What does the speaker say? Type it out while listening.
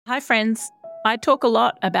Hi friends, I talk a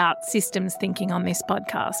lot about systems thinking on this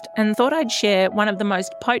podcast and thought I'd share one of the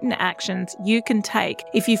most potent actions you can take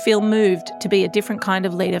if you feel moved to be a different kind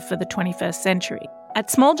of leader for the 21st century. At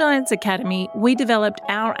Small Giants Academy, we developed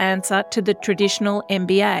our answer to the traditional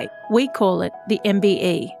MBA. We call it the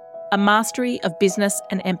MBE, a Mastery of Business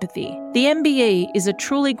and Empathy. The MBE is a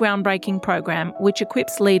truly groundbreaking program which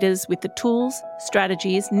equips leaders with the tools,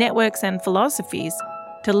 strategies, networks and philosophies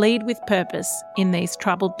to lead with purpose in these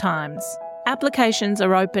troubled times. Applications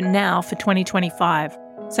are open now for 2025,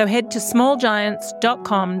 so head to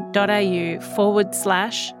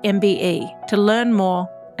smallgiants.com.au/MBE to learn more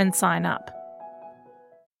and sign up.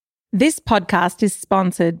 This podcast is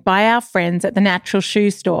sponsored by our friends at The Natural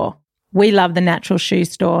Shoe Store. We love The Natural Shoe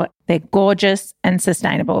Store. They're gorgeous and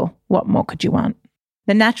sustainable. What more could you want?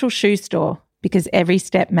 The Natural Shoe Store, because every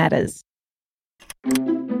step matters.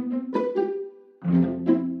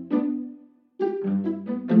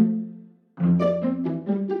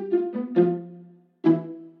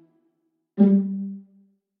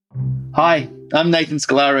 Hi, I'm Nathan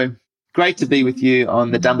Scalaro. Great to be with you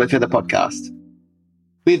on the Dumbo Feather podcast.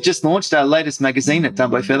 We've just launched our latest magazine at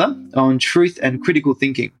Dumbo Feather on truth and critical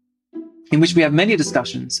thinking, in which we have many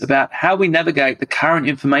discussions about how we navigate the current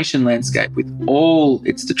information landscape with all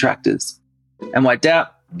its detractors, and why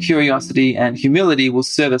doubt, curiosity, and humility will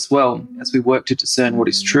serve us well as we work to discern what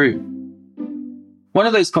is true. One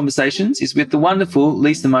of those conversations is with the wonderful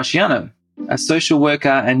Lisa Marchiano, a social worker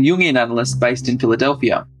and Jungian analyst based in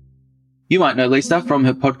Philadelphia. You might know Lisa from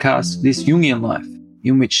her podcast, This Jungian Life,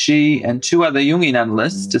 in which she and two other Jungian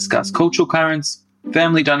analysts discuss cultural currents,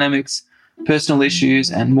 family dynamics, personal issues,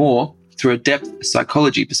 and more through a depth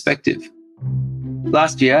psychology perspective.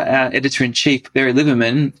 Last year, our editor-in-chief, Barry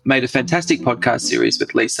Liverman, made a fantastic podcast series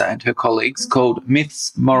with Lisa and her colleagues called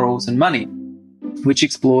Myths, Morals and Money, which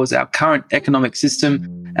explores our current economic system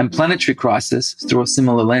and planetary crisis through a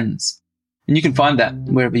similar lens. And you can find that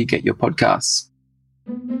wherever you get your podcasts.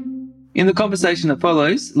 In the conversation that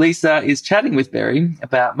follows, Lisa is chatting with Barry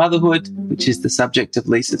about motherhood, which is the subject of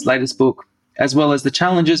Lisa's latest book, as well as the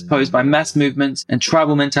challenges posed by mass movements and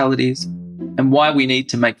tribal mentalities, and why we need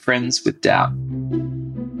to make friends with doubt.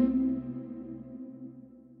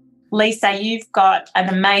 Lisa, you've got an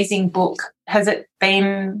amazing book. Has it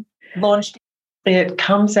been launched? It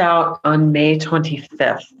comes out on May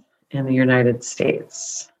 25th in the United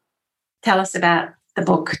States. Tell us about the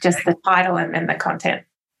book, just the title and the content.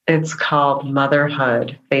 It's called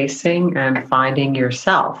Motherhood, Facing and Finding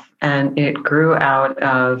Yourself. And it grew out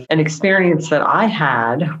of an experience that I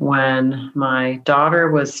had when my daughter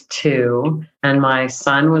was 2 and my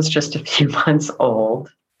son was just a few months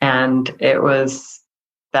old. And it was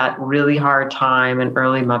that really hard time in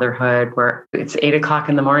early motherhood where it's 8 o'clock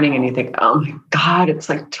in the morning and you think, oh my God, it's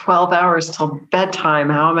like 12 hours till bedtime.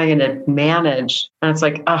 How am I going to manage? And it's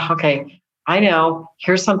like, oh, okay. I know,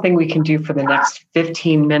 here's something we can do for the next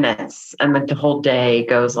 15 minutes. And then the whole day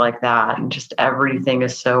goes like that. And just everything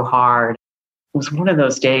is so hard. It was one of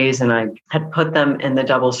those days and I had put them in the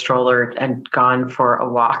double stroller and gone for a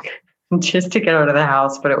walk just to get out of the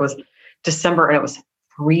house. But it was December and it was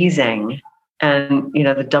freezing. And,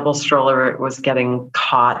 the double stroller was getting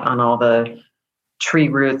caught on all the tree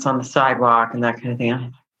roots on the sidewalk and that kind of thing. I'm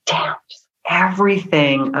like, damn, just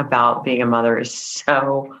everything about being a mother is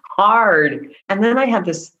so hard. And then I had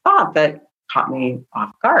this thought that caught me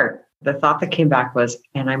off guard. The thought that came back was,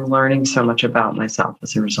 and I'm learning so much about myself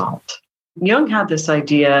as a result. Jung had this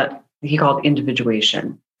idea he called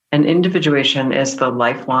individuation. And individuation is the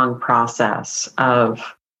lifelong process of,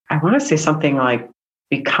 I want to say something like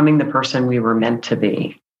becoming the person we were meant to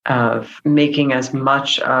be, of making as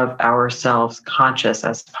much of ourselves conscious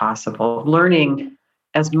as possible, learning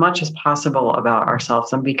as much as possible about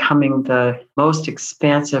ourselves and becoming the most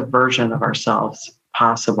expansive version of ourselves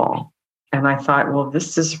possible. And I thought, well,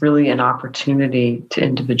 this is really an opportunity to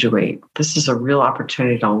individuate. This is a real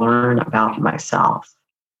opportunity to learn about myself.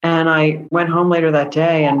 And I went home later that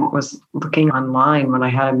day and was looking online when I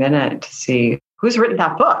had a minute to see who's written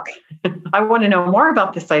that book. I want to know more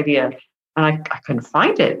about this idea. And I couldn't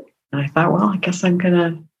find it. And I thought, well, I guess I'm going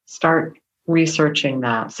to start researching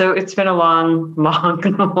that. So it's been a long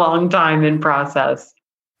time in process,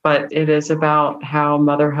 but it is about how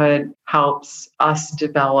motherhood helps us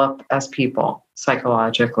develop as people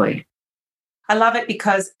psychologically. I love it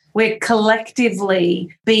because we're collectively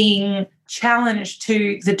being challenged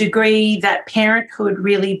to the degree that parenthood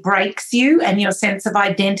really breaks you and your sense of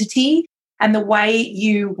identity and the way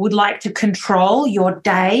you would like to control your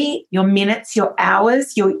day, your minutes, your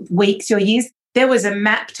hours, your weeks, your years. There was a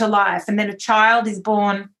map to life, and then a child is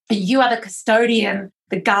born. You are the custodian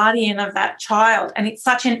the guardian of that child. And it's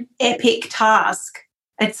such an epic task.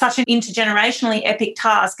 It's such an intergenerationally epic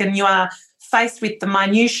task. And you are faced with the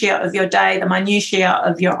minutiae of your day, the minutiae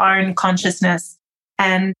of your own consciousness.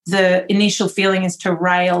 And the initial feeling is to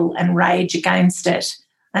rail and rage against it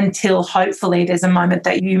until hopefully there's a moment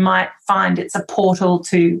that you might find it's a portal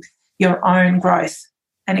to your own growth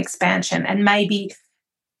and expansion. And maybe,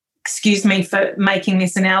 excuse me for making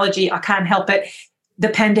this analogy, I can't help it, the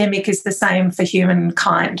pandemic is the same for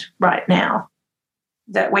humankind right now,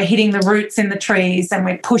 that we're hitting the roots in the trees and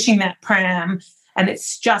we're pushing that pram and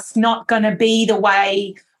it's just not going to be the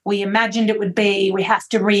way we imagined it would be. We have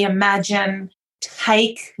to reimagine,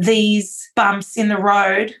 take these bumps in the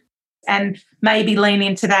road and maybe lean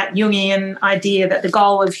into that Jungian idea that the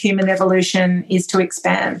goal of human evolution is to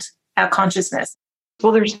expand our consciousness.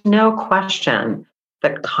 Well, there's no question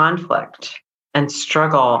that conflict and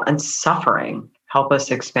struggle and suffering help us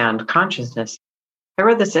expand consciousness. I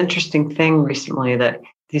read this interesting thing recently that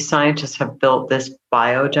these scientists have built this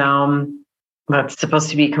biodome that's supposed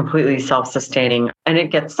to be completely self-sustaining, and it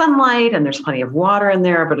gets sunlight and there's plenty of water in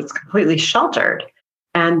there, but it's completely sheltered.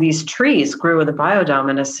 And these trees grew in the biodome,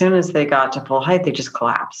 and as soon as they got to full height, they just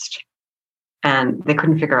collapsed. And they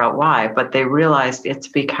couldn't figure out why, but they realized it's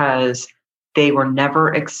because they were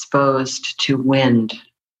never exposed to wind.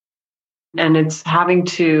 And it's having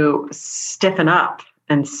to stiffen up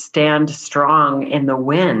and stand strong in the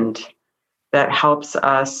wind that helps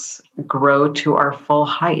us grow to our full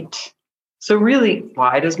height. So really,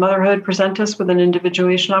 why does motherhood present us with an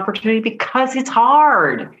individuation opportunity? Because it's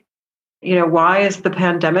hard. Why is the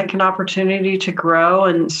pandemic an opportunity to grow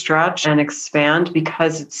and stretch and expand?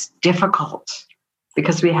 Because it's difficult,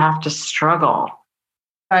 because we have to struggle.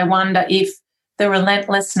 I wonder if the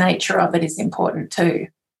relentless nature of it is important too.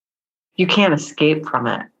 You can't escape from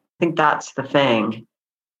it. I think that's the thing.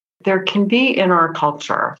 There can be in our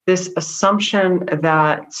culture this assumption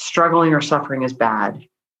that struggling or suffering is bad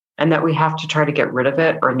and that we have to try to get rid of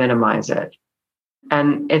it or minimize it.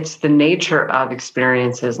 And it's the nature of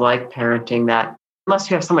experiences like parenting that unless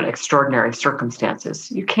you have somewhat extraordinary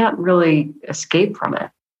circumstances, you can't really escape from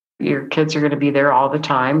it. Your kids are going to be there all the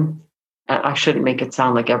time. I shouldn't make it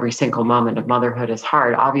sound like every single moment of motherhood is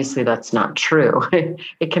hard. Obviously, that's not true.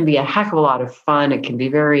 It can be a heck of a lot of fun. It can be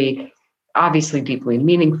very, obviously, deeply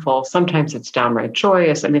meaningful. Sometimes it's downright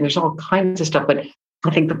joyous. I mean, there's all kinds of stuff. But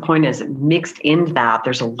I think the point is mixed in that,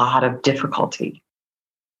 there's a lot of difficulty.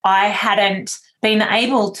 I hadn't been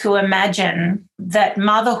able to imagine that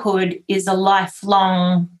motherhood is a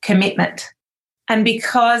lifelong commitment. And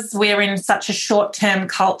because we're in such a short-term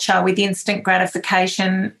culture with instant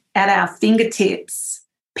gratification at our fingertips,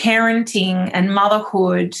 parenting and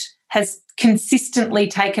motherhood has consistently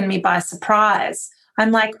taken me by surprise.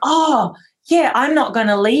 I'm like, oh, yeah, I'm not going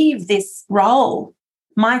to leave this role.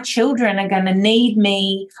 My children are going to need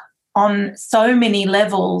me on so many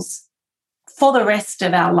levels for the rest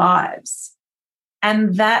of our lives.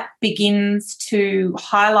 And that begins to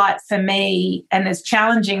highlight for me, and as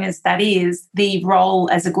challenging as that is, the role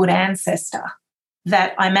as a good ancestor,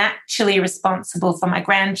 that I'm actually responsible for my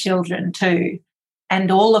grandchildren too,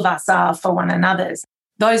 and all of us are for one another's.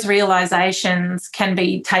 Those realizations can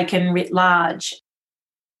be taken writ large.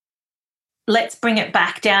 Let's bring it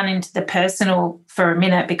back down into the personal for a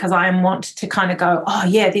minute, because I want to kind of go, oh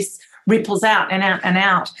yeah, this ripples out and out and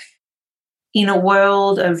out. In a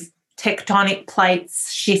world of tectonic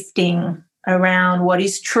plates shifting around what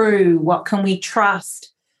is true, what can we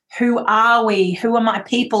trust, who are we, who are my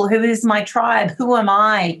people, who is my tribe, who am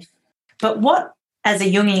I? But what, as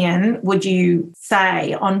a Jungian, would you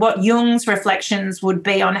say on what Jung's reflections would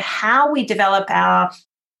be on how we develop our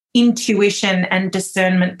intuition and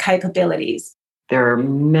discernment capabilities? There are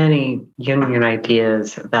many Jungian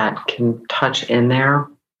ideas that can touch in there.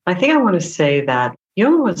 I think I want to say that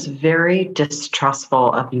Jung was very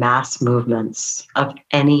distrustful of mass movements of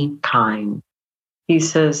any kind. He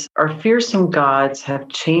says, our fearsome gods have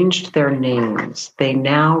changed their names. They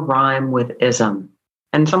now rhyme with ism.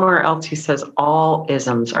 And somewhere else he says, all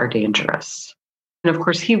isms are dangerous. And of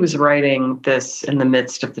course, he was writing this in the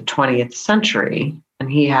midst of the 20th century, and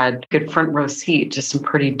he had good front row seat to some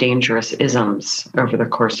pretty dangerous isms over the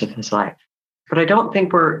course of his life. But I don't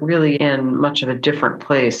think we're really in much of a different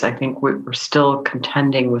place. I think we're still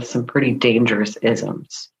contending with some pretty dangerous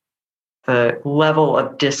isms. The level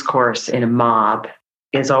of discourse in a mob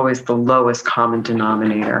is always the lowest common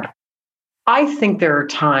denominator. I think there are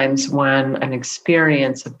times when an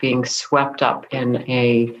experience of being swept up in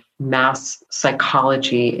a mass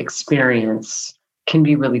psychology experience can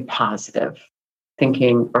be really positive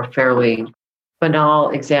thinking or fairly banal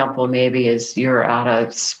example maybe is you're at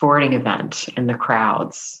a sporting event in the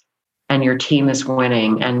crowds and your team is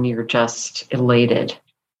winning and you're just elated.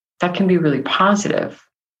 That can be really positive.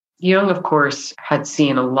 Jung, of course, had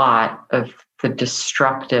seen a lot of the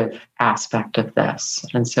destructive aspect of this,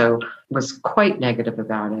 and so was quite negative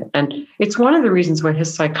about it. And it's one of the reasons why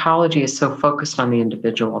his psychology is so focused on the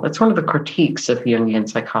individual. That's one of the critiques of Jungian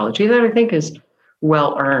psychology that I think is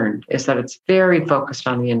well earned, is that it's very focused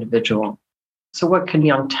on the individual. So what can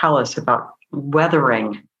Jung tell us about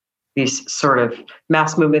weathering these sort of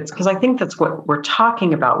mass movements? Because I think that's what we're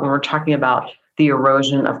talking about when we're talking about the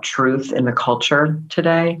erosion of truth in the culture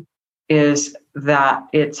today, is that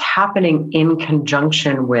it's happening in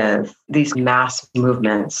conjunction with these mass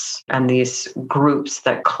movements and these groups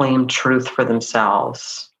that claim truth for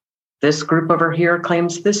themselves. This group over here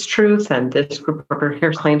claims this truth, and this group over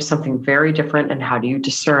here claims something very different. And how do you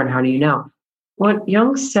discern? How do you know? What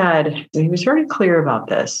Jung said, and he was very clear about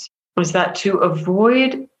this, was that to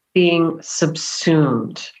avoid being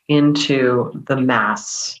subsumed into the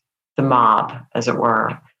mass, the mob, as it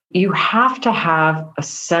were, you have to have a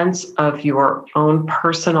sense of your own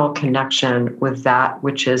personal connection with that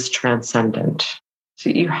which is transcendent. So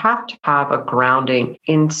you have to have a grounding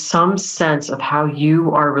in some sense of how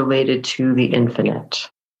you are related to the infinite.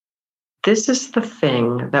 This is the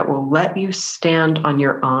thing that will let you stand on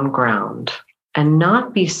your own ground and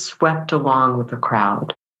not be swept along with the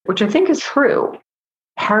crowd, which I think is true.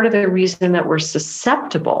 Part of the reason that we're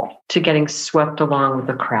susceptible to getting swept along with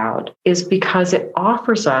the crowd is because it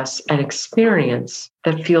offers us an experience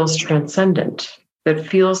that feels transcendent, that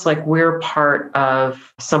feels like we're part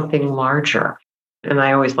of something larger. And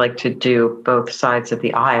I always like to do both sides of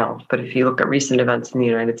the aisle. But if you look at recent events in the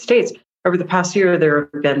United States, over the past year, there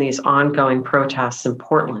have been these ongoing protests in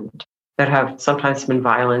Portland that have sometimes been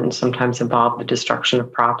violent and sometimes involved the destruction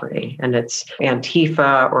of property. And it's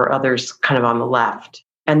Antifa or others kind of on the left.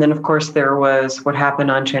 And then, of course, there was what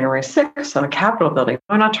happened on January 6th on a Capitol building.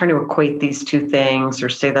 I'm not trying to equate these two things or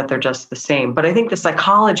say that they're just the same, but I think the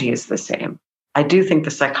psychology is the same. I do think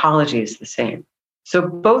the psychology is the same. So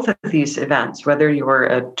both of these events, whether you were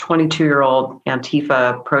a 22-year-old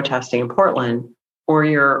Antifa protesting in Portland, or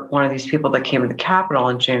you're one of these people that came to the Capitol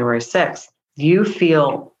on January 6th, you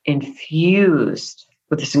feel infused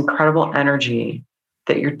with this incredible energy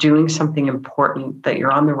that you're doing something important, that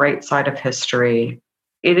you're on the right side of history.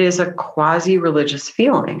 It is a quasi-religious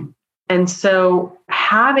feeling. And so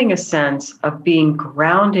having a sense of being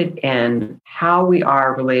grounded in how we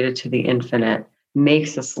are related to the infinite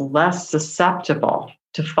makes us less susceptible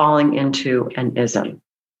to falling into an ism.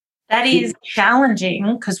 That is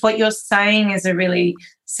challenging, because what you're saying is a really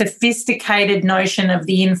sophisticated notion of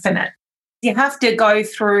the infinite. You have to go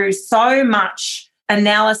through so much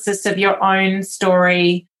analysis of your own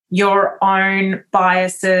story, your own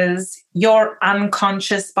biases, your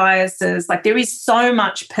unconscious biases. Like, there is so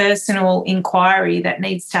much personal inquiry that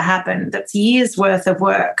needs to happen. That's years worth of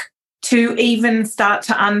work to even start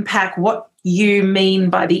to unpack what you mean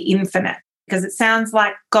by the infinite, because it sounds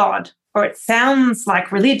like God or it sounds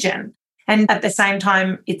like religion. And at the same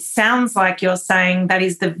time, it sounds like you're saying that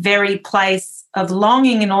is the very place of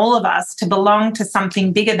longing in all of us to belong to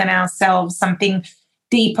something bigger than ourselves, something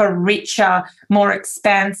deeper, richer, more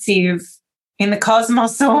expansive in the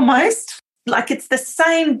cosmos almost. Like, it's the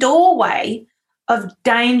same doorway of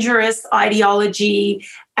dangerous ideology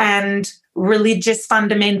and religious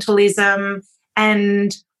fundamentalism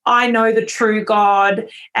and I know the true God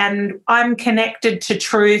and I'm connected to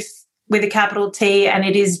truth with a capital T, and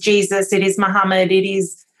it is Jesus, it is Muhammad, it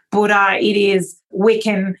is Buddha, it is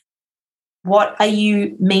Wiccan. What are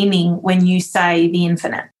you meaning when you say the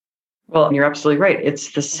infinite? Well, you're absolutely right.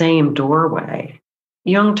 It's the same doorway.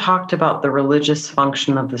 Jung talked about the religious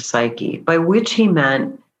function of the psyche, by which he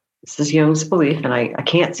meant, this is Jung's belief, and I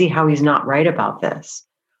can't see how he's not right about this,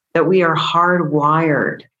 that we are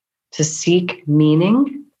hardwired to seek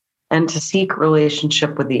meaning and to seek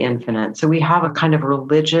relationship with the infinite. So we have a kind of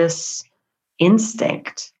religious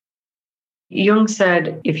instinct. Jung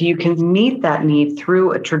said, if you can meet that need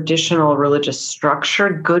through a traditional religious structure,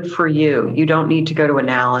 good for you. You don't need to go to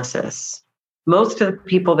analysis. Most of the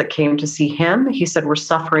people that came to see him, he said, were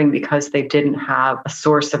suffering because they didn't have a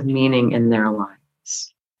source of meaning in their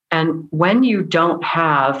lives. And when you don't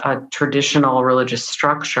have a traditional religious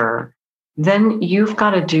structure, then you've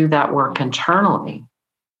got to do that work internally.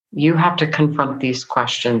 You have to confront these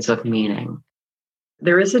questions of meaning.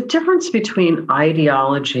 There is a difference between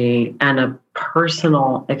ideology and a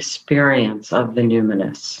personal experience of the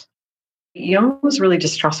numinous. Jung was really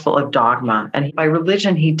distrustful of dogma, and by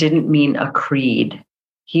religion, he didn't mean a creed.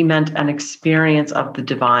 he meant an experience of the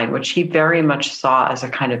divine, which he very much saw as a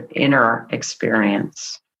kind of inner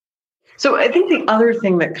experience. So I think the other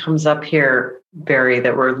thing that comes up here, Barry,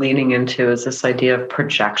 that we're leaning into is this idea of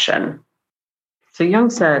projection. So Jung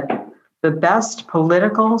said, the best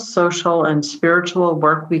political, social, and spiritual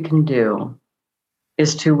work we can do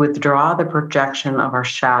is to withdraw the projection of our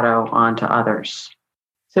shadow onto others.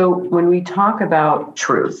 So when we talk about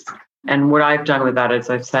truth, and what I've done with that is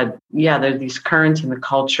I've said, yeah, there are these currents in the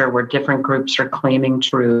culture where different groups are claiming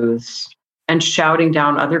truths and shouting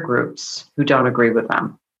down other groups who don't agree with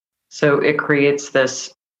them. So it creates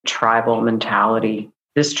this tribal mentality.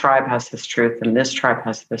 This tribe has this truth and this tribe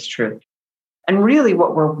has this truth. And really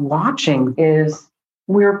what we're watching is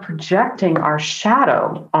we're projecting our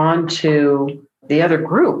shadow onto the other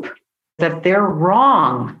group, that they're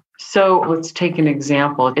wrong. So let's take an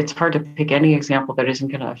example. It's hard to pick any example that isn't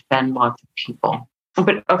going to offend lots of people.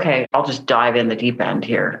 But okay, I'll just dive in the deep end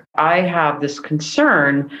here. I have this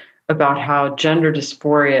concern about how gender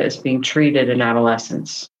dysphoria is being treated in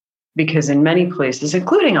adolescence. Because in many places,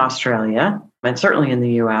 including Australia, and certainly in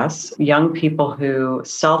the US, young people who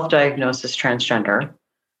self-diagnose as transgender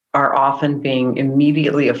are often being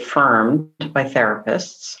immediately affirmed by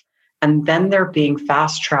therapists, and then they're being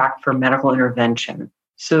fast-tracked for medical intervention.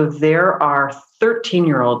 So there are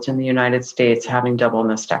 13-year-olds in the United States having double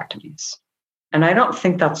mastectomies. And I don't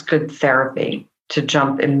think that's good therapy to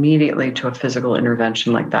jump immediately to a physical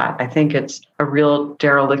intervention like that. I think it's a real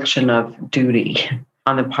dereliction of duty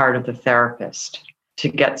on the part of the therapist to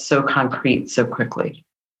get so concrete so quickly.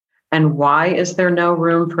 And why is there no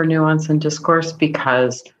room for nuance and discourse?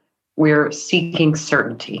 Because we're seeking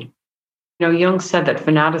certainty. You know, Jung said that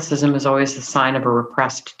fanaticism is always a sign of a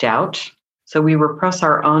repressed doubt. So we repress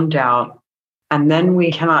our own doubt, and then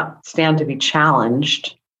we cannot stand to be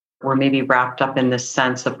challenged. We're maybe wrapped up in this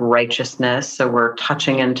sense of righteousness, so we're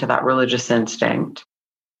touching into that religious instinct.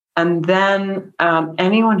 And then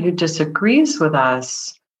anyone who disagrees with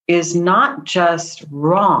us is not just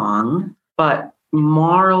wrong, but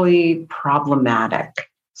morally problematic.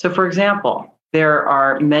 So, for example, there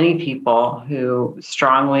are many people who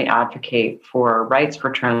strongly advocate for rights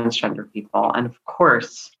for transgender people. And of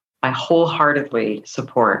course, I wholeheartedly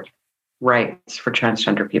support rights for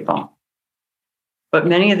transgender people. But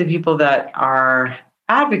many of the people that are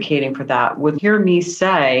advocating for that would hear me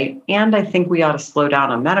say, and I think we ought to slow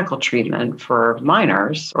down on medical treatment for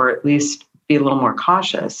minors, or at least be a little more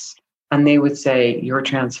cautious. And they would say, you're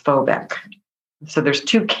transphobic. So there's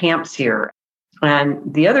two camps here. And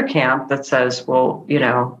the other camp that says, well, you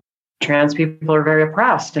know, trans people are very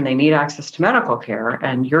oppressed and they need access to medical care,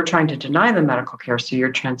 and you're trying to deny them medical care, so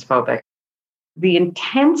you're transphobic. The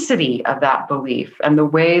intensity of that belief and the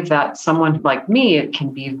way that someone like me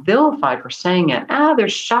can be vilified for saying it,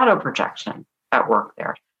 there's shadow projection at work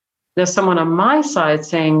there. There's someone on my side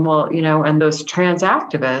saying, well, you know, and those trans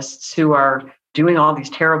activists who are doing all these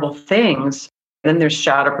terrible things, then there's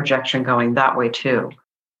shadow projection going that way too.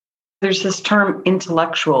 There's this term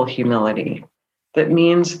intellectual humility that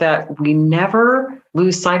means that we never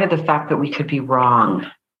lose sight of the fact that we could be wrong.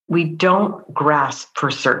 We don't grasp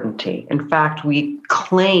for certainty. In fact, we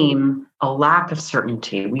claim a lack of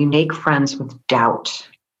certainty. We make friends with doubt.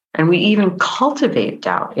 And we even cultivate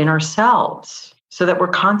doubt in ourselves so that we're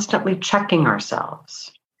constantly checking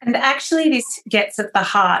ourselves. And actually, this gets at the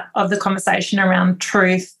heart of the conversation around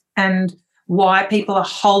truth and why people are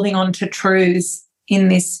holding on to truths in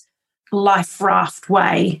this life raft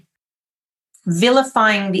way.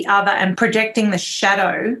 Vilifying the other and projecting the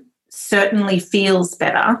shadow certainly feels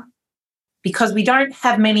better because we don't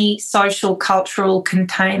have many social, cultural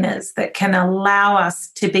containers that can allow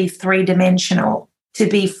us to be three-dimensional, to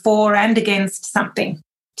be for and against something,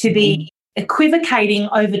 to be equivocating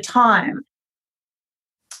over time.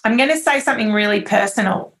 I'm going to say something really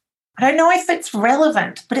personal. I don't know if it's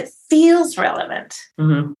relevant, but it feels relevant.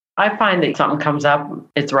 Mm-hmm. I find that something comes up,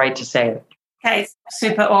 it's right to say it. Okay,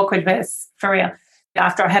 super awkward verse, for real.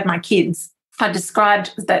 After I had my kids, I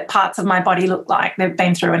described that parts of my body look like they've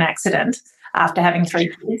been through an accident after having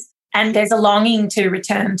 3 kids. And there's a longing to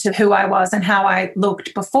return to who I was and how I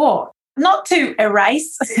looked before. Not to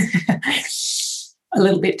erase, a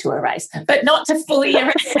little bit to erase, but not to fully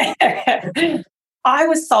erase. I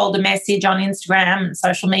was sold a message on Instagram and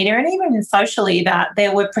social media and even socially that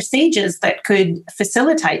there were procedures that could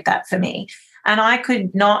facilitate that for me. And I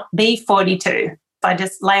could not be 42 if I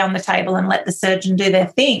just lay on the table and let the surgeon do their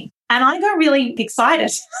thing. And I got really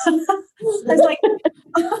excited. I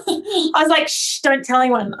was like, shh, don't tell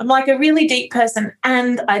anyone. I'm like a really deep person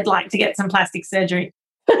and I'd like to get some plastic surgery.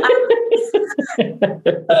 Deep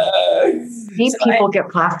people get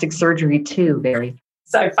plastic surgery too, Barry.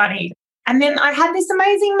 So funny. And then I had this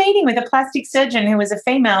amazing meeting with a plastic surgeon who was a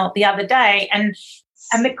female the other day, and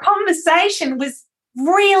the conversation was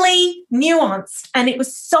really nuanced and it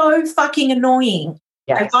was so fucking annoying.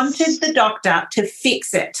 Yes. I wanted the doctor to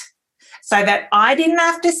fix it so that I didn't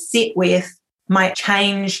have to sit with my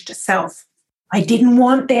changed self. I didn't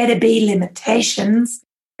want there to be limitations.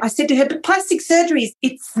 I said to her, but plastic surgery,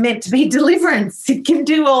 it's meant to be deliverance. It can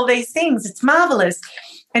do all these things. It's marvelous.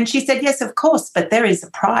 And she said, yes, of course, but there is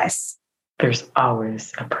a price. There's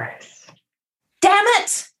always a price. Damn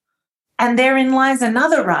it. And therein lies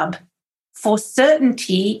another rub. For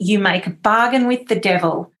certainty, you make a bargain with the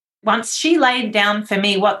devil. Once she laid down for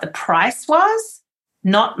me what the price was,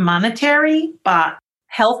 not monetary, but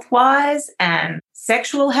health-wise and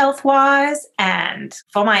sexual health-wise and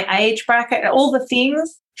for my age bracket, all the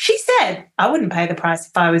things, she said, I wouldn't pay the price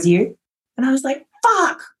if I was you. And I was like,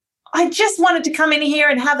 fuck, I just wanted to come in here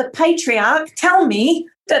and have a patriarch tell me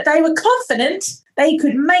that they were confident they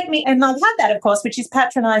could make me, and I've had that, of course, which is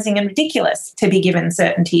patronizing and ridiculous to be given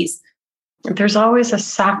certainties. There's always a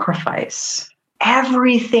sacrifice.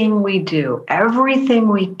 Everything we do, everything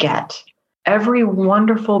we get, every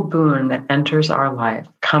wonderful boon that enters our life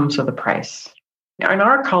comes with a price. In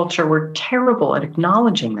our culture, we're terrible at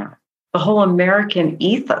acknowledging that. The whole American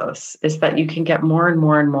ethos is that you can get more and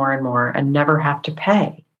more and more and more and never have to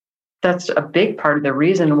pay. That's a big part of the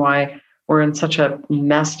reason why we're in such a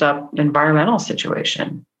messed up environmental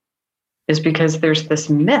situation, is because there's this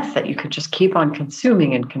myth that you could just keep on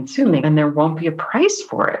consuming and there won't be a price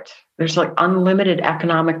for it. There's like unlimited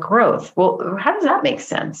economic growth. Well, how does that make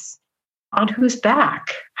sense? On whose back?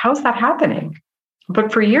 How's that happening?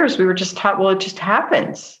 But for years, we were just taught, well, it just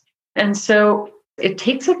happens. And so it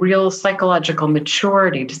takes a real psychological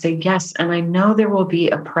maturity to say, yes, and I know there will be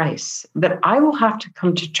a price that I will have to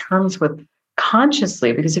come to terms with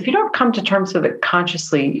consciously, because if you don't come to terms with it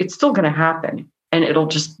consciously, it's still going to happen. And it'll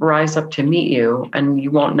just rise up to meet you and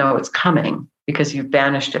you won't know it's coming because you've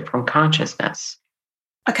banished it from consciousness.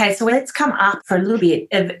 Okay, so let's come up for a little bit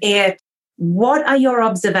of air. What are your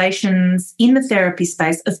observations in the therapy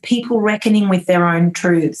space of people reckoning with their own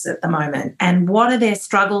truths at the moment? And what are their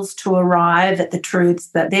struggles to arrive at the truths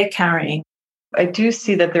that they're carrying? I do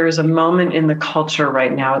see that there is a moment in the culture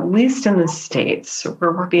right now, at least in the States,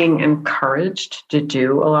 where we're being encouraged to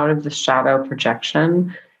do a lot of the shadow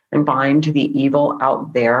projection and bind to the evil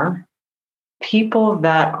out there. People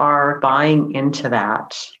that are buying into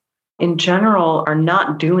that, in general, are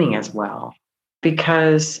not doing as well.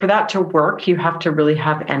 Because for that to work, you have to really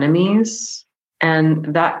have enemies, and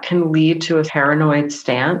that can lead to a paranoid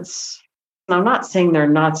stance. And I'm not saying there are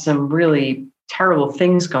not some really terrible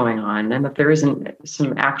things going on and that there isn't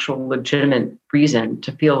some actual legitimate reason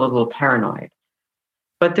to feel a little paranoid.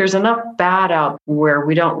 But there's enough bad out where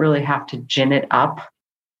we don't really have to gin it up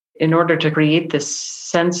in order to create this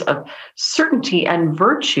sense of certainty and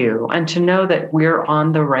virtue, and to know that we're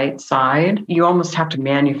on the right side. You almost have to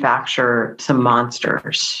manufacture some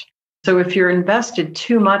monsters. So if you're invested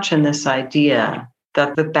too much in this idea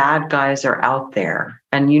that the bad guys are out there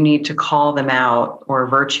and you need to call them out or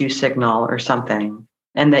virtue signal or something,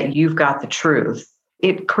 and that you've got the truth,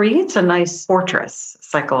 it creates a nice fortress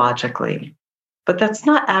psychologically. But that's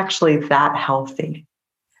not actually that healthy.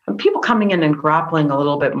 And people coming in and grappling a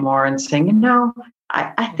little bit more and saying,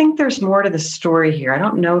 I think there's more to the story here. I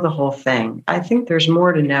don't know the whole thing. I think there's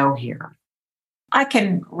more to know here. I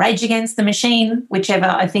can rage against the machine, whichever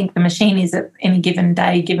I think the machine is at any given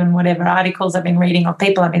day, given whatever articles I've been reading or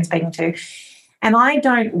people I've been speaking to. And I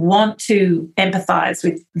don't want to empathize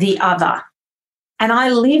with the other. And I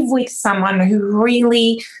live with someone who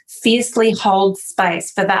really fiercely holds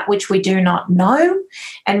space for that which we do not know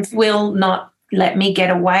and will not let me get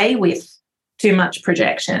away with too much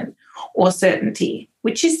projection or certainty,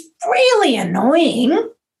 which is really annoying.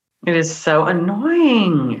 It is so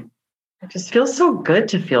annoying. It just feels so good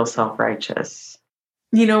to feel self-righteous.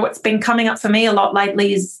 You know, what's been coming up for me a lot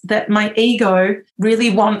lately is that my ego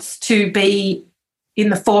really wants to be in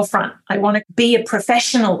the forefront. I want to be a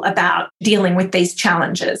professional about dealing with these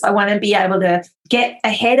challenges. I want to be able to get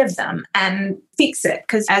ahead of them and fix it,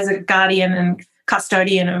 because as a guardian and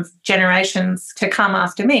custodian of generations to come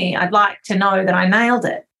after me, I'd like to know that I nailed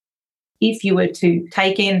it. If you were to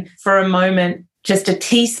take in for a moment just a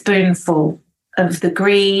teaspoonful of the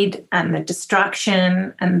greed and the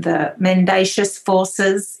destruction and the mendacious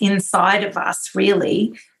forces inside of us,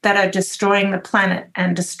 really, that are destroying the planet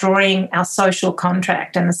and destroying our social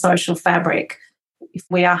contract and the social fabric, if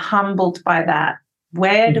we are humbled by that,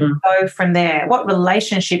 where do we go from there? What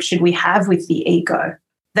relationship should we have with the ego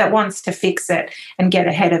that wants to fix it and get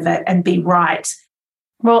ahead of it and be right?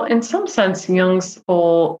 Well, in some sense, Jung's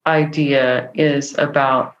whole idea is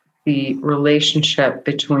about the relationship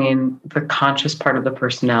between the conscious part of the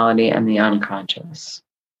personality and the unconscious.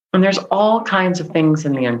 And there's all kinds of things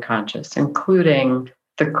in the unconscious, including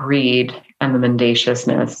the greed and the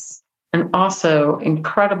mendaciousness, and also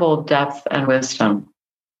incredible depth and wisdom.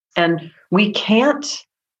 And we can't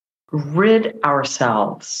rid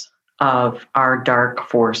ourselves of our dark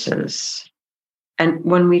forces. And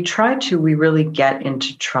when we try to, we really get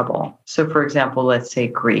into trouble. So, for example, let's say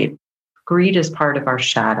greed. Greed is part of our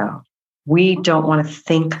shadow. We don't want to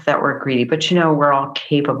think that we're greedy, but we're all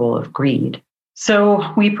capable of greed.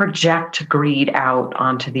 So we project greed out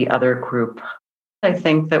onto the other group. I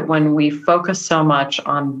think that when we focus so much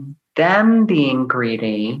on them being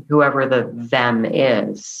greedy, whoever the them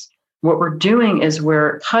is, what we're doing is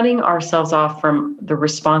we're cutting ourselves off from the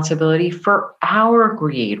responsibility for our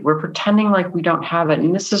greed. We're pretending like we don't have it.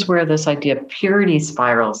 And this is where this idea of purity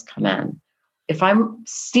spirals come in. If I'm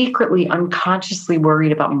secretly, unconsciously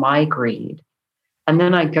worried about my greed, and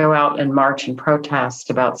then I go out and march and protest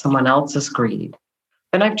about someone else's greed,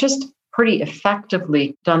 then I've just pretty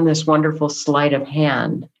effectively done this wonderful sleight of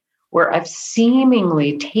hand where I've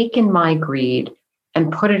seemingly taken my greed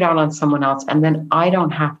and put it out on someone else, and then I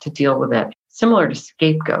don't have to deal with it, similar to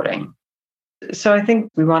scapegoating. So I think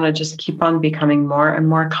we want to just keep on becoming more and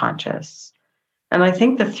more conscious. And I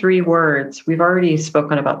think the 3 words, we've already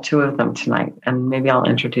spoken about 2 of them tonight, and maybe I'll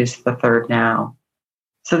introduce the 3rd now.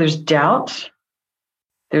 So there's doubt,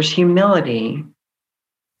 there's humility,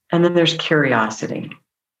 and then there's curiosity.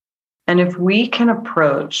 And if we can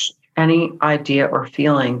approach any idea or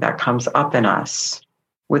feeling that comes up in us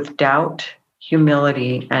with doubt,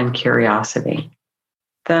 humility, and curiosity,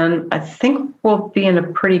 then I think we'll be in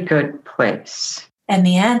a pretty good place. And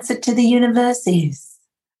the answer to the universe is?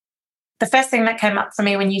 The first thing that came up for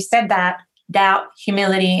me when you said that, doubt,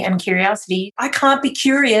 humility, and curiosity, I can't be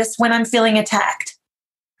curious when I'm feeling attacked.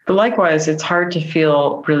 But likewise, it's hard to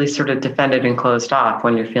feel really sort of defended and closed off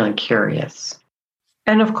when you're feeling curious.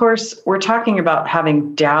 And of course, we're talking about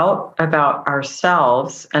having doubt about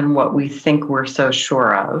ourselves and what we think we're so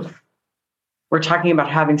sure of. We're talking about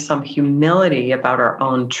having some humility about our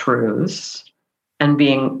own truths and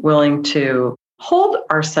being willing to hold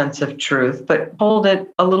our sense of truth, but hold it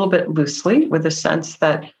a little bit loosely with a sense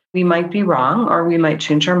that we might be wrong or we might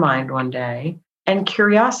change our mind one day. And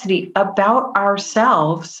curiosity about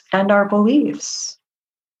ourselves and our beliefs.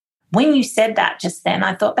 When you said that just then,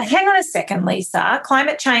 I thought, but hang on a second, Lisa,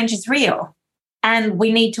 climate change is real. And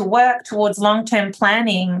we need to work towards long-term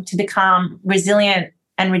planning to become resilient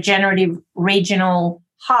and regenerative regional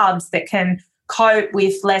hubs that can cope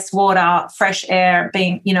with less water, fresh air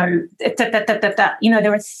being, there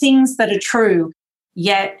are things that are true,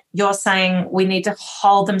 yet you're saying we need to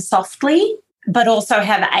hold them softly, but also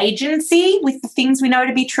have agency with the things we know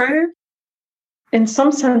to be true. In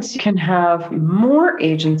some sense, you can have more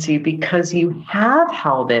agency because you have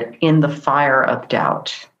held it in the fire of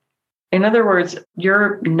doubt. In other words,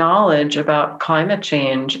 your knowledge about climate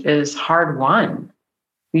change is hard won.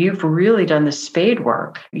 You've really done the spade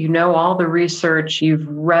work. You know all the research. You've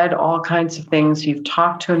read all kinds of things. You've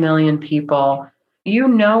talked to 1 million people. You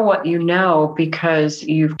know what you know because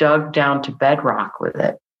you've dug down to bedrock with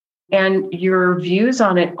it. And your views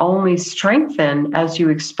on it only strengthen as you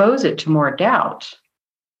expose it to more doubt.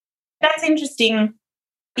 That's interesting.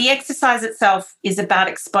 The exercise itself is about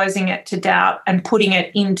exposing it to doubt and putting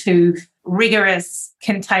it into rigorous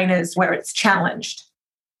containers where it's challenged.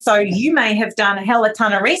 So you may have done a hell of a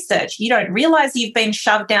ton of research. You don't realize you've been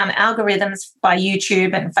shoved down algorithms by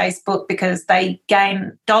YouTube and Facebook because they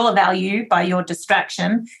gain dollar value by your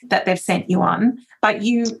distraction that they've sent you on. But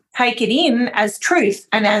you take it in as truth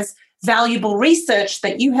and as valuable research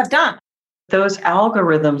that you have done. Those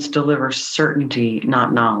algorithms deliver certainty,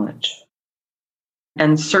 not knowledge.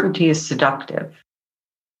 And certainty is seductive.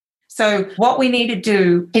 So what we need to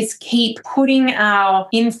do is keep putting our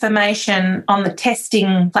information on the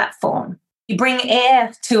testing platform. You bring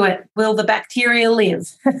air to it, will the bacteria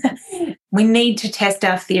live? We need to test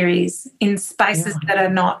our theories in spaces that are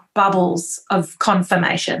not bubbles of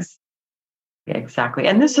confirmation. Exactly.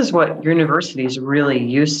 And this is what universities really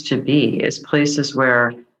used to be, is places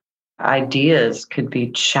where ideas could be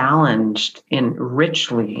challenged in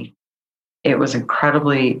richly. It was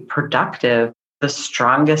incredibly productive. The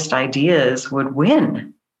strongest ideas would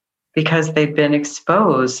win because they've been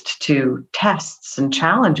exposed to tests and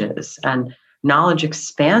challenges, and knowledge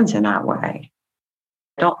expands in that way.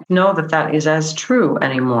 I don't know that that is as true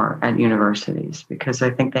anymore at universities because I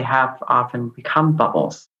think they have often become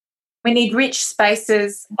bubbles. We need rich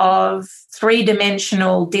spaces of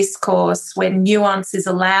three-dimensional discourse where nuance is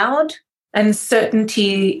allowed and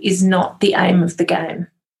certainty is not the aim of the game.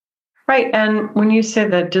 Right. And when you say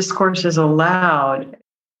that discourse is allowed,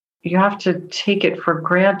 you have to take it for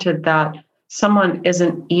granted that someone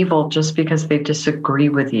isn't evil just because they disagree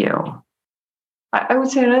with you. I would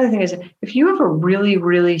say another thing is if you have a really,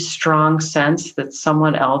 really strong sense that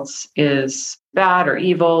someone else is bad or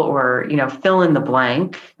evil or, fill in the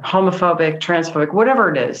blank, homophobic, transphobic,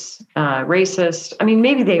 whatever it is, racist,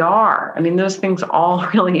 maybe they are. Those things all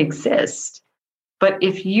really exist. But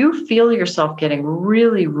if you feel yourself getting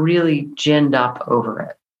really, really ginned up over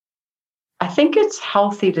it, I think it's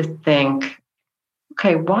healthy to think,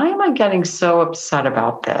 okay, why am I getting so upset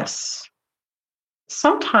about this?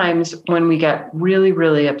 Sometimes when we get really,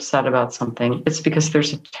 really upset about something, it's because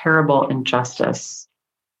there's a terrible injustice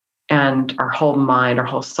and our whole mind, our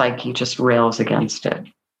whole psyche just rails against it.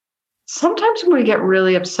 Sometimes when we get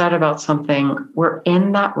really upset about something, we're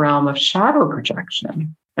in that realm of shadow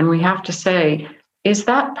projection. And we have to say, is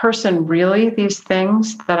that person really these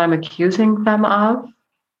things that I'm accusing them of?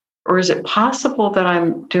 Or is it possible that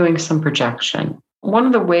I'm doing some projection? One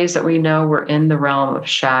of the ways that we know we're in the realm of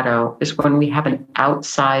shadow is when we have an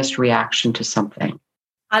outsized reaction to something.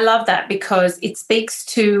 I love that because it speaks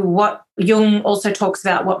to what Jung also talks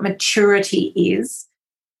about, what maturity is.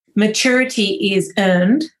 Maturity is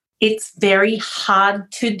earned. It's very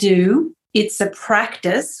hard to do. It's a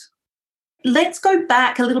practice. Let's go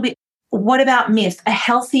back a little bit. What about myth? A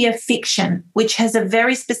healthier fiction, which has a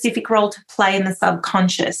very specific role to play in the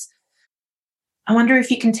subconscious. I wonder if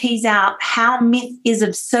you can tease out how myth is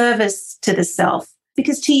of service to the self.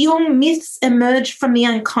 Because to Jung, myths emerged from the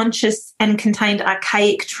unconscious and contained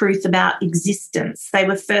archaic truth about existence. They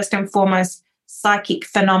were first and foremost psychic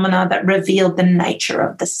phenomena that revealed the nature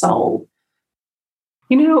of the soul.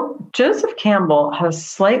 Joseph Campbell has a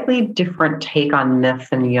slightly different take on myth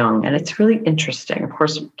than Jung, and it's really interesting. Of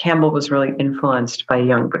course, Campbell was really influenced by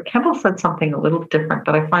Jung, but Campbell said something a little different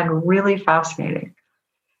that I find really fascinating,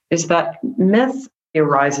 is that myth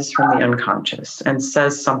arises from the unconscious and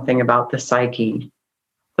says something about the psyche.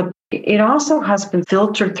 But it also has been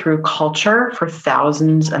filtered through culture for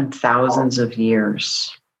thousands and thousands of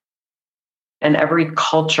years. And every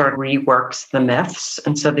culture reworks the myths,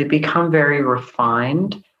 and so they become very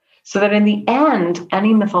refined, so that in the end,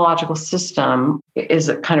 any mythological system is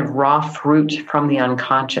a kind of raw fruit from the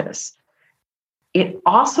unconscious. It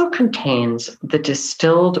also contains the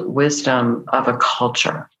distilled wisdom of a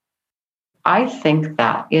culture. I think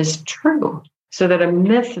that is true. So that a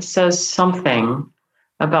myth says something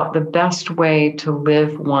about the best way to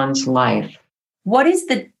live one's life. What is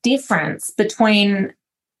the difference between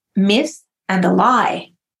myth and a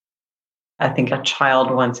lie? I think a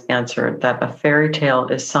child once answered that a fairy tale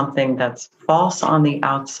is something that's false on the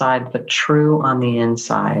outside, but true on the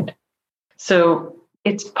inside. So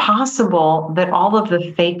it's possible that all of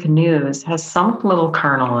the fake news has some little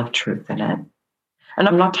kernel of truth in it. And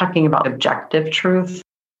I'm not talking about objective truth,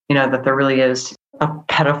 that there really is a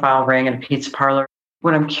pedophile ring in a pizza parlor.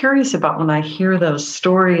 What I'm curious about when I hear those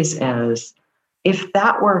stories is, if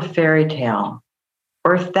that were a fairy tale,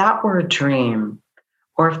 or if that were a dream,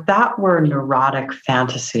 or if that were a neurotic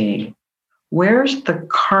fantasy, where's the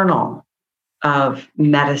kernel of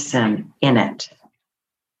medicine in it?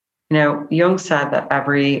 Jung said that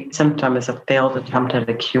every symptom is a failed attempt at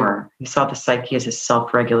a cure. He saw the psyche as a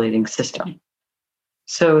self-regulating system.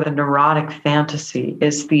 So the neurotic fantasy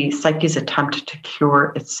is the psyche's attempt to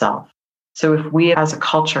cure itself. So if we as a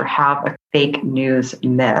culture have a fake news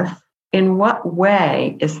myth, in what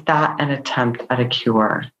way is that an attempt at a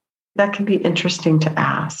cure? That can be interesting to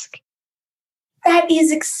ask. That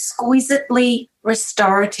is exquisitely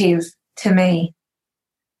restorative to me.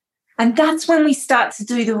 And that's when we start to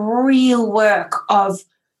do the real work of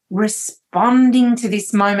responding to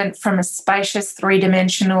this moment from a spacious,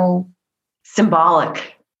 three-dimensional...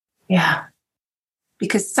 symbolic. Yeah.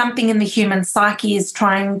 Because something in the human psyche is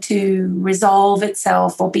trying to resolve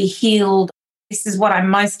itself or be healed. This is what I'm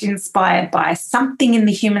most inspired by. Something in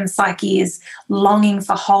the human psyche is longing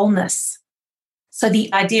for wholeness. So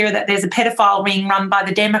the idea that there's a pedophile ring run by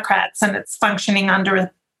the Democrats and it's functioning under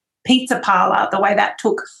a pizza parlor, the way that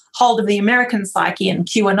took hold of the American psyche and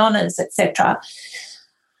QAnoners, etc.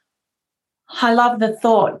 I love the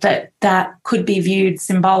thought that that could be viewed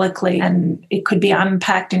symbolically and it could be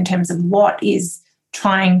unpacked in terms of what is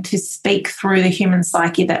trying to speak through the human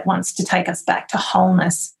psyche that wants to take us back to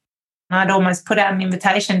wholeness. I'd almost put out an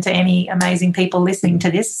invitation to any amazing people listening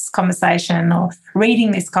to this conversation or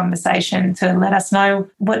reading this conversation to let us know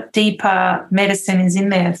what deeper medicine is in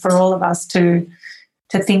there for all of us to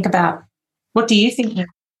to think about. What do you think?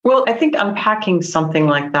 Well, I think unpacking something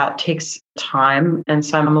like that takes time. And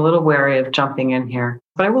so I'm a little wary of jumping in here.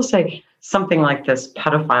 But I will say something like this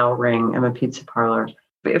pedophile ring in a pizza parlor.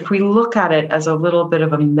 If we look at it as a little bit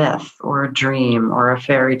of a myth or a dream or a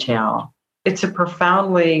fairy tale, it's a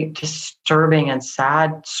profoundly disturbing and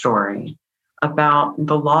sad story about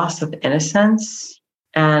the loss of innocence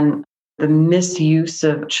and the misuse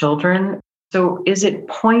of children. So is it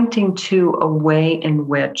pointing to a way in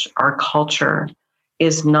which our culture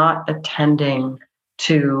is not attending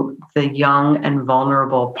to the young and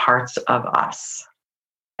vulnerable parts of us?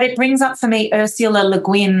 It brings up for me Ursula Le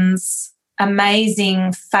Guin's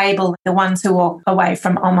amazing fable, The Ones Who Walk Away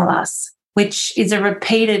from Omelas, which is a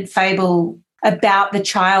repeated fable about the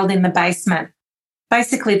child in the basement.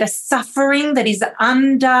 Basically, the suffering that is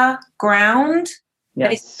underground,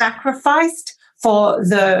 that is sacrificed for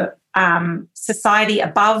the society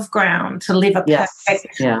above ground to live a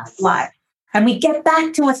perfect life. And we get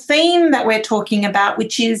back to a theme that we're talking about,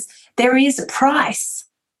 which is there is a price.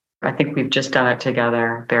 I think we've just done it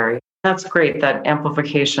together, Barry. That's great, that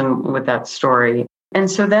amplification with that story. And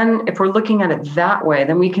so then if we're looking at it that way,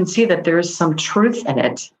 then we can see that there is some truth in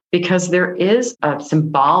it because there is a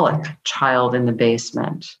symbolic child in the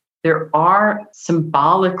basement. There are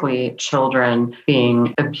symbolically children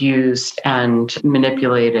being abused and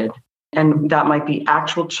manipulated. And that might be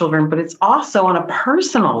actual children, but it's also on a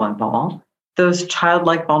personal level, those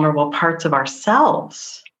childlike, vulnerable parts of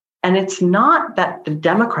ourselves. And it's not that the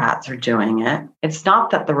Democrats are doing it. It's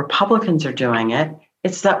not that the Republicans are doing it.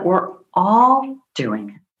 It's that we're all doing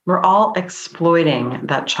it. We're all exploiting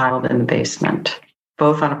that child in the basement,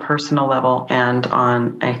 both on a personal level and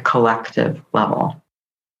on a collective level.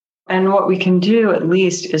 And what we can do, at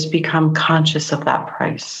least, is become conscious of that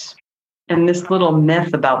price. And this little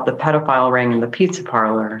myth about the pedophile ring in the pizza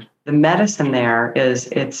parlor, the medicine there is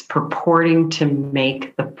it's purporting to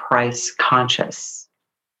make the price conscious.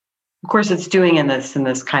 Of course, it's doing in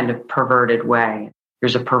this kind of perverted way.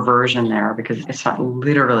 There's a perversion there because it's not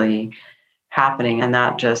literally happening. And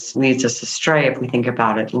that just leads us astray if we think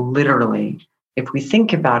about it literally. If we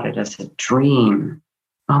think about it as a dream,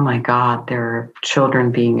 oh my God, there are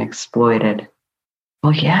children being exploited.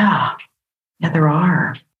 Well, yeah, there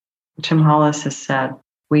are. Tim Hollis has said,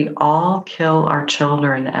 we all kill our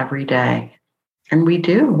children every day. And we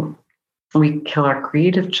do. We kill our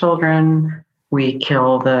creative children. We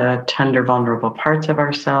kill the tender, vulnerable parts of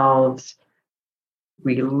ourselves.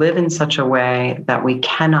 We live in such a way that we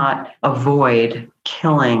cannot avoid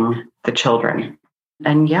killing the children.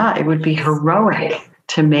 And yeah, it would be heroic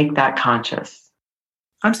to make that conscious.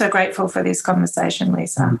 I'm so grateful for this conversation,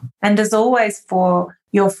 Lisa. And as always, for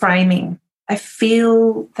your framing. I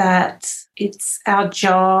feel that it's our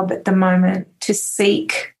job at the moment to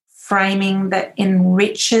seek framing that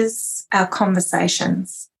enriches our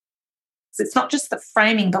conversations. So it's not just the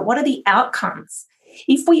framing, but what are the outcomes?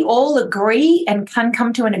 If we all agree and can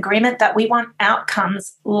come to an agreement that we want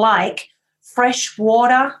outcomes like fresh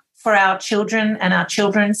water for our children and our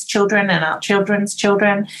children's children and our children's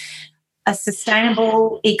children, a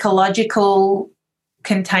sustainable ecological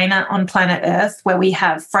container on planet Earth where we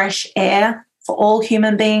have fresh air for all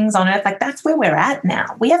human beings on Earth, like that's where we're at now.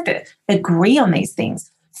 We have to agree on these things.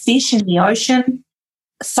 Fish in the ocean,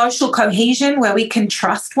 social cohesion where we can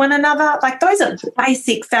trust one another. Like those are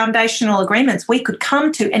basic foundational agreements we could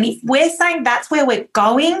come to. And if we're saying that's where we're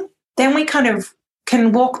going, then we kind of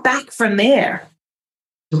can walk back from there.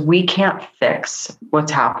 We can't fix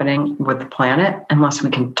what's happening with the planet unless we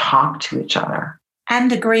can talk to each other.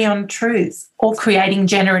 And agree on truths, or creating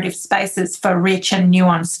generative spaces for rich and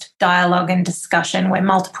nuanced dialogue and discussion where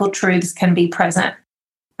multiple truths can be present.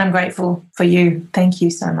 I'm grateful for you. Thank you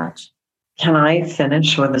so much. Can I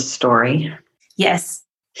finish with a story? Yes.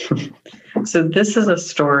 So this is a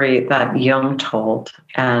story that Jung told,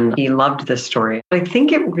 and he loved this story. I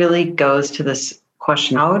think it really goes to this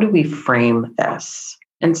question, how do we frame this?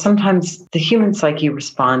 And sometimes the human psyche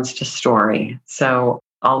responds to story. So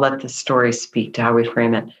I'll let the story speak to how we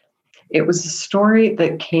frame it. It was a story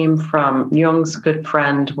that came from Jung's good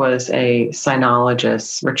friend was a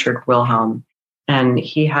sinologist, Richard Wilhelm, and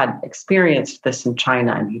he had experienced this in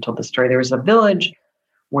China. And he told the story. There was a village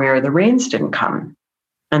where the rains didn't come,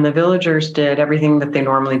 and the villagers did everything that they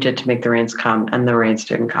normally did to make the rains come, and the rains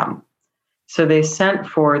didn't come. So they sent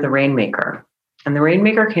for the rainmaker, and the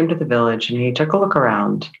rainmaker came to the village, and he took a look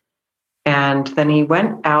around. And then he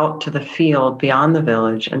went out to the field beyond the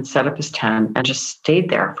village and set up his tent and just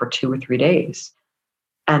stayed there for 2 or 3 days.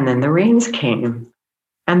 And then the rains came.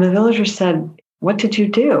 And the villager said, "What did you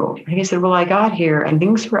do?" And he said, "Well, I got here and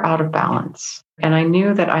things were out of balance. And I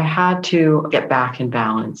knew that I had to get back in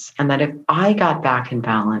balance, and that if I got back in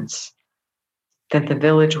balance, then the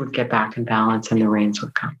village would get back in balance and the rains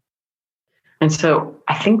would come. And so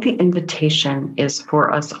I think the invitation is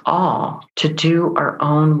for us all to do our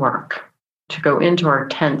own work, to go into our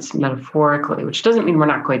tents metaphorically, which doesn't mean we're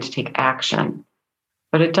not going to take action,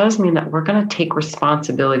 but it does mean that we're going to take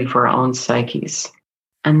responsibility for our own psyches,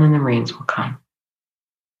 and then the rains will come.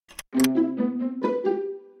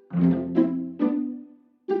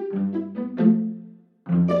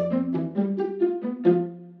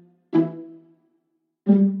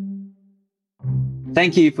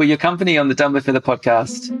 Thank you for your company on the Dumbo Feather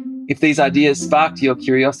podcast. If these ideas sparked your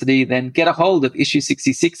curiosity, then get a hold of issue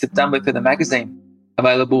 66 of Dumbo Feather magazine,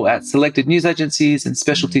 available at selected news agencies and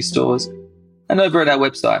specialty stores, and over at our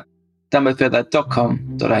website,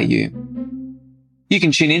 dumbofeather.com.au. You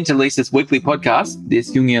can tune in to Lisa's weekly podcast,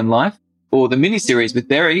 This Jungian Life, or the mini-series with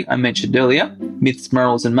Berry I mentioned earlier, Myths,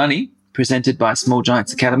 Morals and Money, presented by Small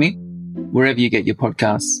Giants Academy, wherever you get your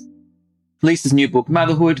podcasts. Lisa's new book,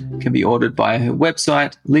 Motherhood, can be ordered via her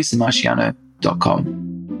website, lisamarchiano.com.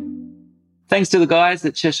 Thanks to the guys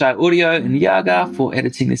at Cheshire Audio and Yaga for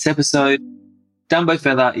editing this episode. Dumbo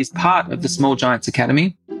Feather is part of the Small Giants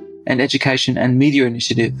Academy, an education and media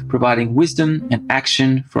initiative providing wisdom and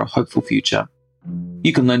action for a hopeful future.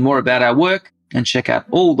 You can learn more about our work and check out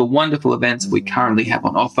all the wonderful events we currently have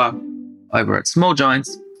on offer over at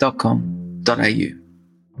smallgiants.com.au.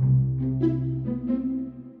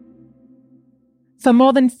 For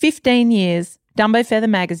more than 15 years, Dumbo Feather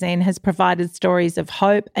magazine has provided stories of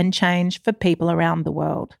hope and change for people around the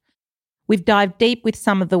world. We've dived deep with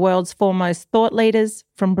some of the world's foremost thought leaders,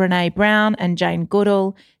 from Brené Brown and Jane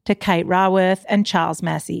Goodall to Kate Raworth and Charles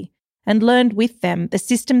Massey, and learned with them the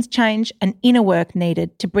systems change and inner work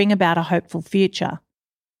needed to bring about a hopeful future.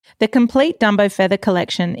 The complete Dumbo Feather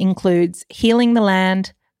collection includes Healing the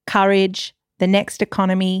Land, Courage, The Next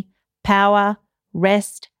Economy, Power,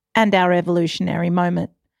 Rest, and Our Evolutionary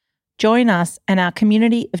Moment. Join us and our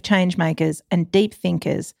community of changemakers and deep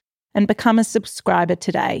thinkers and become a subscriber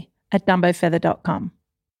today at dumbofeather.com.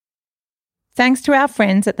 Thanks to our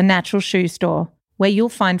friends at the Natural Shoe Store, where you'll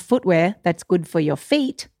find footwear that's good for your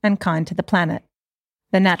feet and kind to the planet.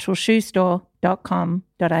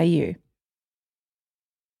 thenaturalshoestore.com.au.